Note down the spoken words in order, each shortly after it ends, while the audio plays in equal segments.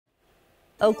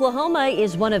Oklahoma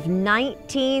is one of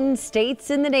 19 states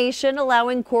in the nation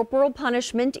allowing corporal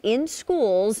punishment in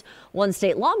schools. One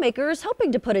state lawmaker is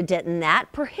hoping to put a dent in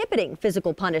that, prohibiting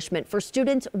physical punishment for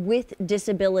students with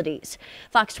disabilities.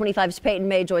 Fox 25's Peyton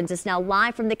May joins us now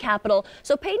live from the Capitol.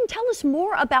 So Peyton, tell us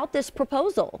more about this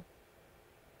proposal.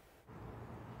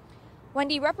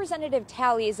 Wendy, Representative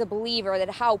Talley is a believer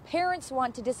that how parents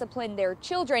want to discipline their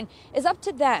children is up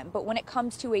to them. But when it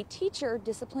comes to a teacher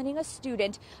disciplining a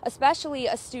student, especially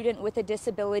a student with a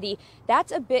disability,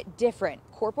 that's a bit different.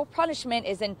 Corporal punishment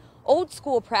is an old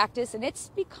school practice and it's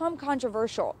become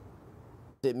controversial.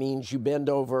 It means you bend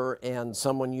over and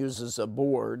someone uses a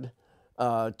board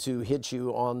to hit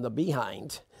you on the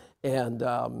behind. And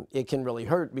it can really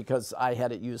hurt because I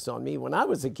had it used on me when I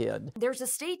was a kid. There's a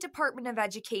state Department of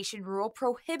Education rule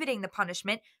prohibiting the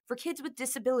punishment for kids with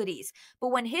disabilities. But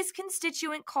when his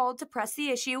constituent called to press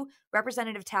the issue,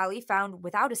 Representative Talley found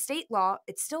without a state law,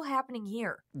 it's still happening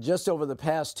here. Just over the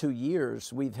past 2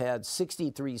 years, we've had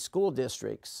 63 school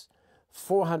districts,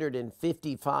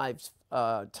 455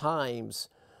 times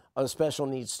a special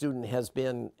needs student has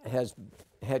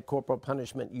had corporal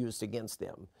punishment used against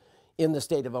them in the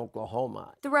state of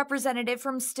Oklahoma. The representative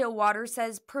from Stillwater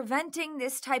says preventing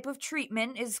this type of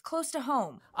treatment is close to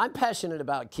home. I'm passionate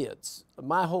about kids.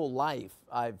 My whole life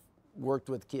I've worked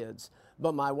with kids,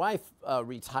 but my wife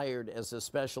retired as a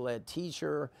special ed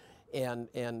teacher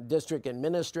and district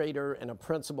administrator and a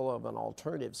principal of an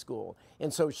alternative school.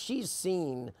 And so she's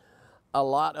seen a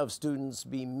lot of students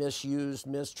be misused,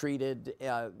 mistreated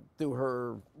through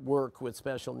her work with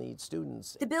special needs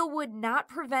students. The bill would not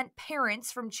prevent parents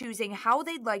from choosing how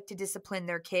they'd like to discipline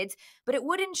their kids, but it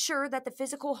would ensure that the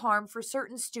physical harm for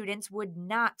certain students would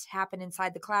not happen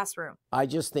inside the classroom. I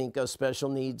just think a special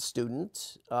needs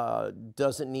student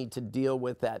doesn't need to deal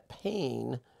with that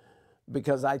pain,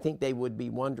 because I think they would be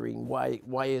wondering,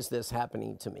 why is this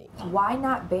happening to me? Why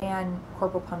not ban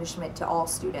corporal punishment to all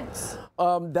students?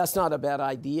 That's not a bad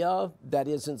idea. That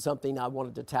isn't something I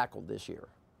wanted to tackle this year.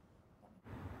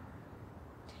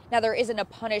 Now, there isn't a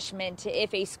punishment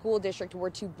if a school district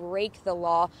were to break the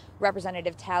law.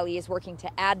 Representative Talley is working to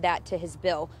add that to his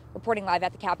bill. Reporting live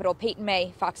at the Capitol, Peyton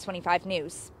May, Fox 25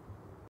 News.